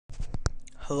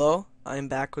Hello, I'm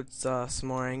back with some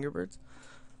more Angry Birds.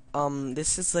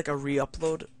 This is like a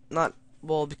re-upload, not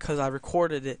well because I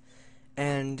recorded it,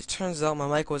 and it turns out my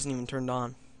mic wasn't even turned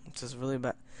on, which is really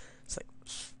bad. It's like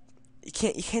you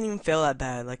can't even fail that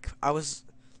bad. Like I was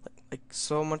like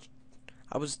so much,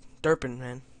 I was derpin,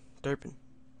 man, derpin.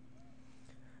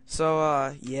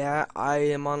 So yeah, I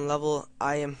am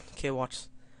okay. Watch,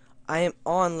 I am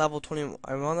on level 20.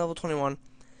 I'm on level 21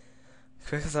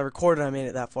 because I recorded. I made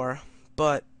it that far,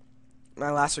 but my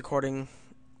last recording,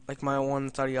 like my one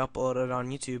that's already uploaded on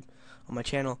YouTube on my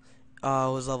channel,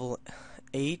 was level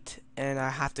 8, and I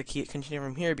have to continue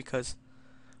from here because,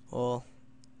 well,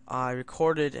 I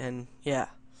recorded and yeah,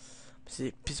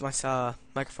 see, my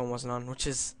microphone wasn't on, which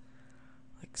is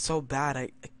like so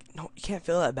bad. No, you can't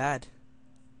feel that bad.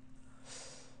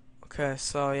 Okay,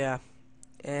 so yeah,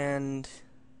 and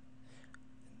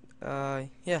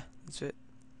yeah, that's it.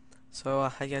 So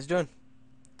how you guys doing?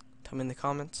 Tell me in the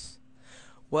comments.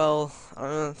 Well,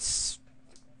 it's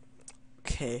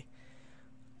okay.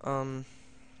 Okay,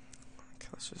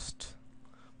 let's just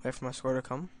wait for my score to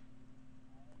come.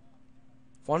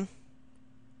 1,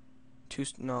 2,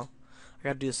 no, I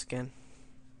gotta do this again.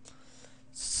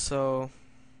 So,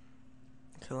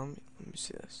 okay, let me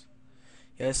see this.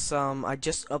 Yes, I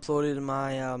just uploaded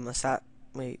my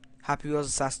Happy Wheels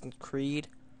Assassin's Creed.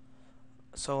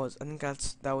 So I think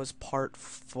that was part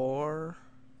 4.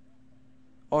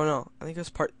 Oh no, I think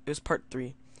it was part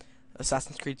 3.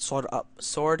 Assassin's Creed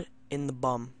Sword in the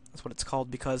Bum. That's what it's called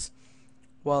because,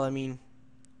 well, I mean,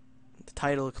 the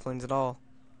title explains it all.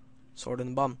 Sword in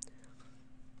the Bum.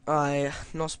 I'm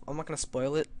not gonna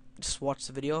spoil it. Just watch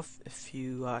the video if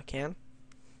you can.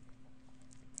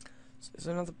 So is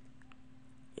there another?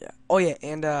 Yeah. Oh yeah,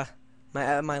 and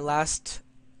my last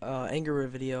Angry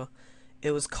Bird video,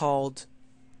 it was called.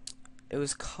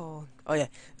 Oh yeah,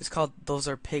 it's called "Those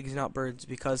Are Pigs, Not Birds"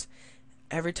 because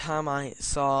every time I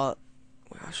saw,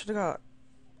 well, I should have got.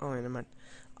 Oh wait, never mind.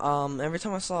 Every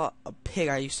time I saw a pig,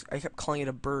 I kept calling it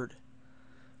a bird,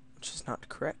 which is not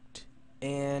correct.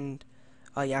 And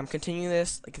yeah, I'm continuing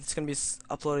this. Like it's gonna be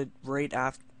uploaded right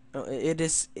after. No, it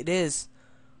is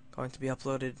going to be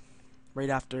uploaded right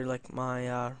after like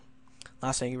my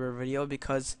last Angry Bird video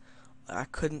because I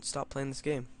couldn't stop playing this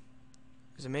game.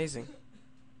 It was amazing.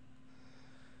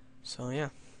 So yeah,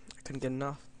 I couldn't get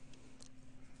enough.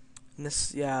 And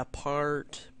this, yeah,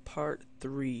 part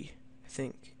 3, I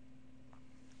think.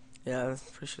 Yeah, I'm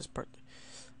pretty sure it's part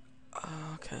 3.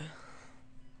 Okay.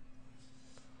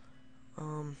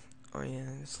 Oh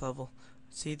yeah, this level.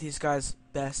 See these guys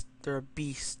they're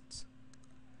beasts.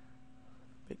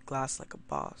 Big glass like a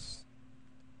boss.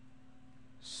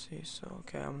 See, so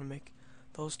okay, I'm gonna make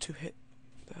those two hit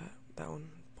that one.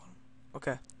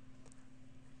 Okay.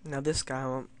 Now this guy,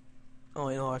 oh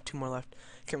wait, no, I have 2 more left.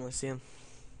 Can't really see him.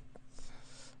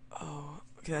 Oh,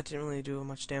 okay, that didn't really do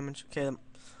much damage. Okay,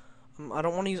 I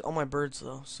don't want to use all my birds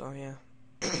though, so yeah.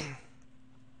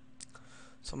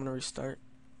 So I'm gonna restart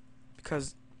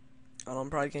because I'm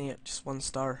probably gonna get just 1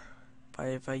 star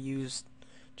if I use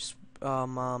just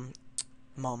mom.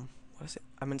 What is it?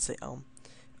 I meant to say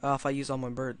if I use all my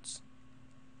birds,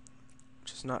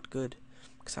 which is not good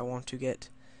because I want to get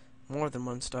more than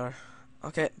 1 star.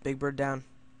 Okay, big bird down.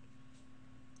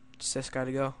 Just this guy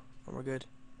to go, and we're good.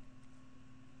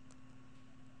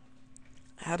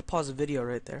 I had to pause the video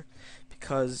right there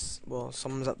because, well,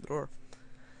 someone's at the door.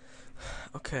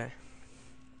 Okay.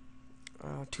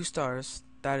 2 stars.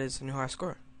 That is a new high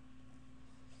score.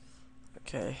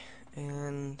 Okay,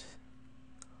 and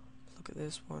look at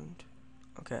this one.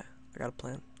 Okay, I got a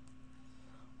plan.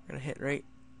 We're gonna hit right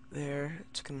there.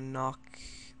 It's gonna knock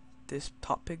this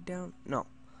top pig down. No,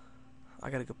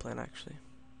 I got a good plan actually.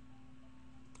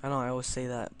 I know I always say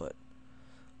that, but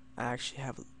I actually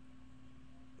have.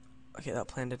 Okay, that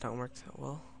plan did not work that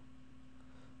well.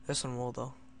 This one will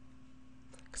though,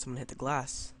 cause I'm gonna hit the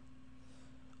glass.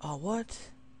 Oh, what?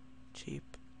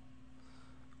 Cheap.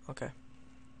 Okay.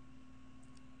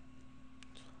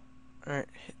 Alright,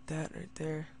 hit that right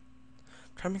there.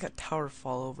 I'm trying to make that tower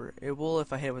fall over. It will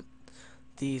if I hit it with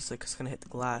these, like it's gonna hit the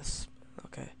glass.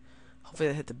 Okay. Hopefully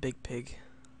that hit the big pig.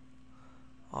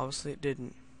 Obviously it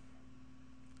didn't.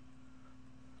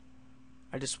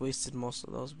 I just wasted most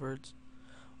of those birds.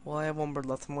 Well, I have 1 bird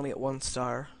left. I'm gonna get 1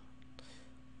 star.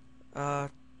 I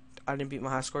didn't beat my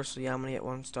high score, so yeah, I'm gonna get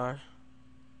 1 star.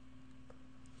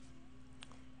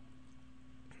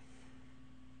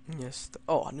 Yes.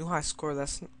 Oh, a new high score.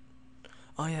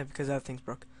 Oh yeah, because that thing's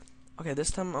broke. Okay,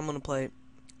 this time I'm gonna play.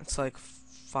 It's like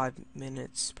 5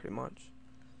 minutes, pretty much.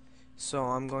 So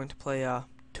I'm going to play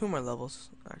 2 more levels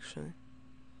actually,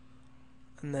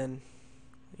 and then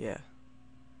yeah.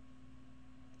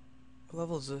 What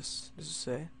level is this? Does it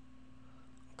say?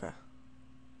 Okay.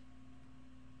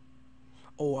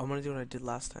 Oh, I'm gonna do what I did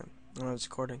last time when I was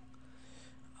recording.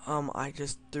 I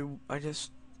just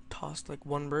tossed like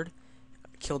one bird,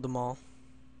 killed them all,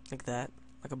 like that,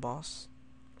 like a boss.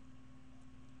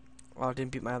 Oh, I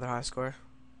didn't beat my other high score.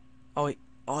 Oh wait,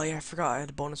 oh yeah, I forgot I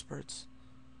had bonus birds.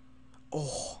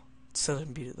 Oh, still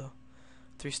didn't beat it though.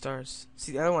 3 stars.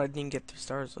 See, the other one I didn't get 3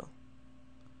 stars though.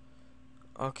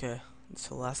 Okay, it's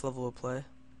the last level we'll play.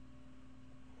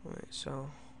 Wait,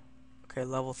 so okay,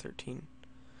 level 13.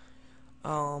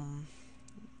 Um,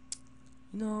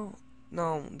 no,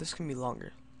 no, this can be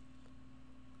longer.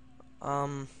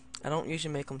 I don't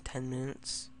usually make them 10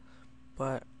 minutes,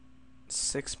 but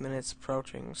 6 minutes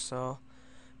approaching, so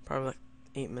probably like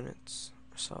 8 minutes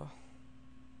or so.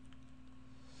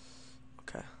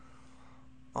 Okay.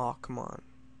 Oh, come on.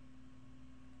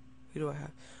 Who do I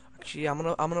have? Actually, yeah, I'm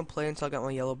gonna play until I got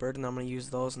my yellow bird, and then I'm gonna use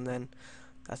those, and then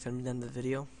that's gonna be the end of the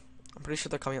video. I'm pretty sure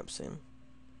they're coming up soon.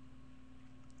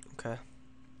 Okay.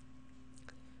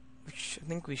 I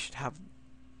think we should have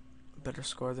a better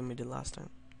score than we did last time.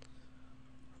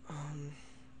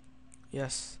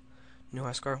 Yes. New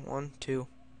high score 1, 2,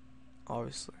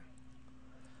 obviously.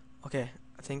 Okay,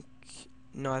 I think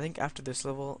after this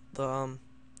level the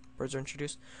birds are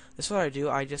introduced. This is what I do.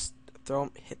 I just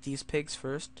hit these pigs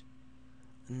first,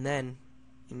 and then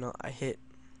I hit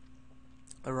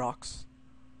the rocks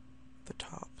at the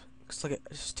top. Cause look at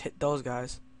just hit those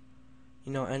guys,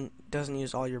 and it doesn't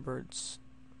use all your birds.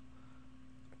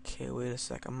 Okay, wait a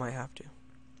sec. I might have to.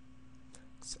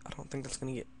 I don't think that's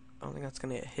gonna get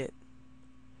hit.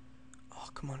 Oh,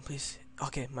 come on, please.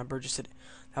 Okay, my bird just hit it.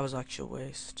 That was actually a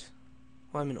waste.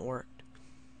 Well, I mean, it worked.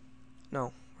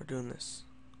 No, we're doing this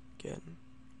again.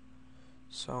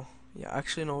 So, yeah,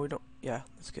 actually, no, we don't. Yeah,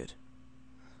 that's good.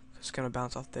 It's gonna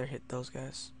bounce off there, hit those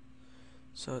guys.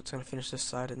 So it's gonna finish this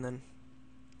side, and then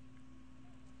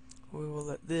we will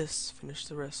let this finish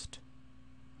the rest.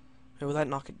 Wait, will that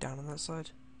knock it down on that side?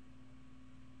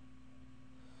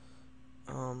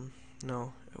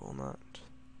 No, it will not.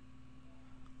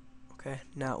 Okay,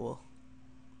 now it will.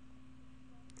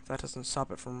 If that doesn't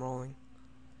stop it from rolling.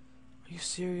 Are you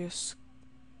serious?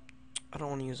 I don't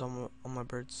want to use all my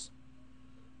birds.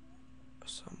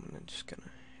 So I'm just gonna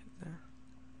hit there.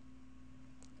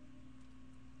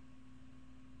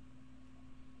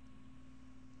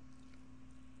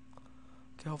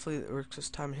 Okay, hopefully it works this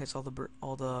time and hits all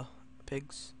the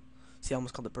pigs. See, I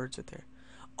almost called the birds right there.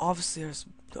 Obviously, there's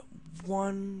the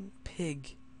one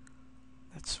pig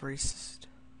that's racist.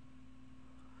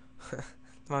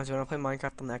 Reminds me when I play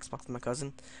Minecraft on the Xbox with my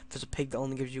cousin. If there's a pig that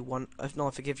only gives you one,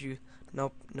 if it gives you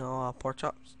no pork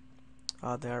chops,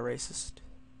 they are racist.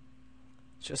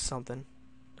 It's just something.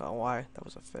 Don't know why that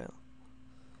was a fail.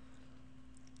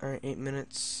 Alright, 8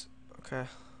 minutes. Okay.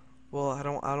 Well, I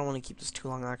don't want to keep this too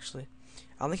long actually.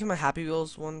 I only keep my Happy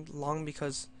Wheels one long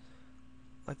because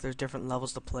like there's different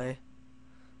levels to play.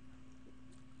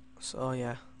 So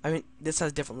yeah, I mean this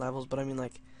has different levels, but I mean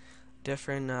like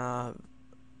different. I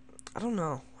don't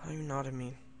know. I don't even know what I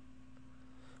mean.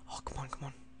 Oh, come on, come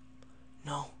on.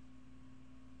 No.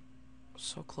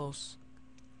 So close.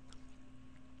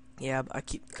 Yeah, I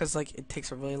keep because like it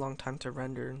takes a really long time to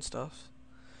render and stuff.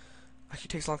 Actually, it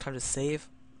takes a long time to save,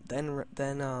 then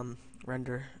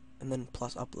render, and then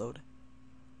plus upload.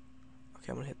 Okay,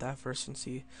 I'm gonna hit that first and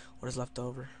see what is left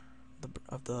over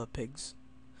of the pigs.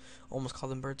 Almost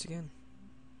called them birds again.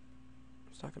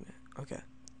 It's not gonna. Okay.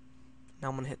 Now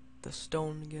I'm gonna hit the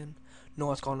stone again.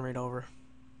 No, it's gone right over.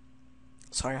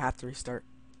 Sorry, I have to restart.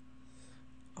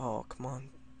 Oh, come on.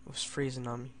 It was freezing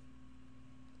on me.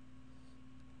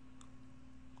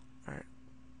 Alright.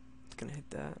 It's gonna hit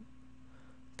that.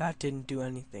 That didn't do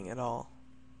anything at all.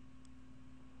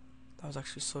 That was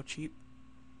actually so cheap.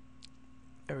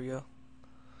 There we go.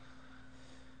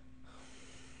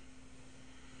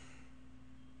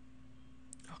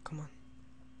 Oh, come on.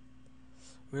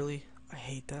 Really? I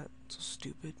hate that. It's so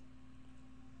stupid.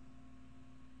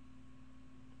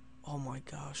 Oh my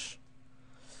gosh.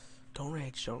 Don't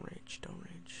rage, don't rage, don't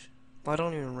rage. Well, I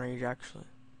don't even rage actually.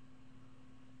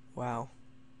 Wow.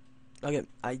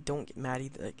 I don't get mad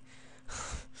either. Like,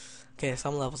 okay,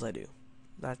 some levels I do.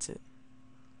 That's it.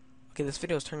 Okay, this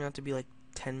video is turning out to be like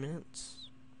 10 minutes.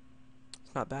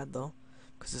 It's not bad though,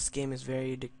 because this game is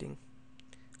very addicting.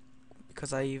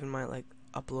 Because I even might like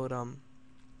upload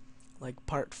like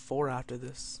part 4 after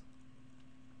this.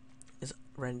 Is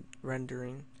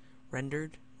rendered,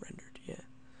 yeah,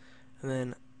 and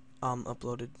then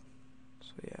uploaded.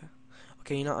 So yeah.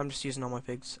 Okay, I'm just using all my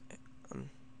pigs.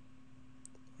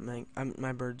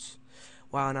 My birds.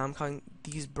 Wow, now I'm calling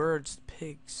these birds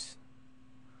pigs.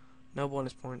 No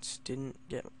bonus points. Didn't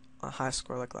get a high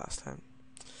score like last time.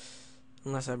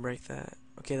 Unless I break that.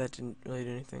 Okay, that didn't really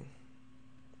do anything.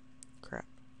 Crap.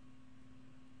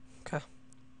 Okay.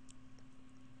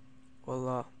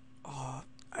 Well, oh,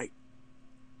 I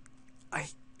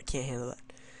can't handle that.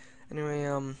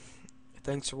 Anyway,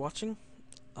 thanks for watching.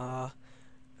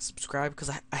 Subscribe, because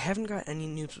I haven't got any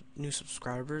new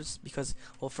subscribers because,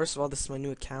 well, first of all, this is my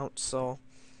new account, so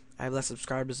I have less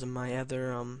subscribers than my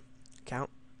other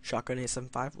account, Shotgun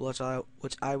 875,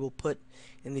 which I will put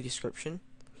in the description.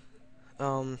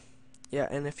 Yeah,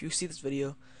 and if you see this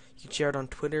video, you can share it on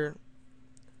Twitter,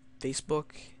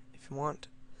 Facebook, if you want,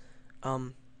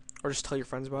 or just tell your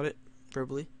friends about it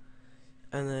verbally,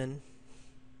 and then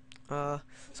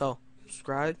so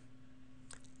subscribe,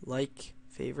 like,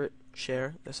 favorite,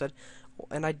 share, I said.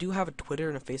 And I do have a Twitter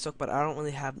and a Facebook, but I don't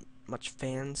really have much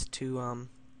fans to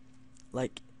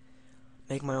like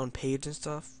make my own page and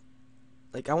stuff.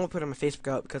 Like, I won't put it on my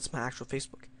Facebook out because it's my actual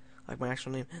Facebook, like my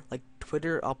actual name. Like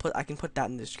Twitter, I can put that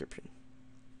in the description.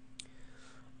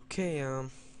 Okay, yeah,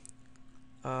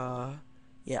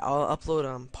 I'll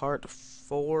upload part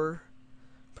 4.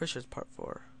 Pretty sure it's part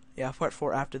 4. Yeah, part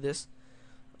 4 after this.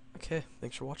 Okay,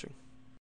 thanks for watching.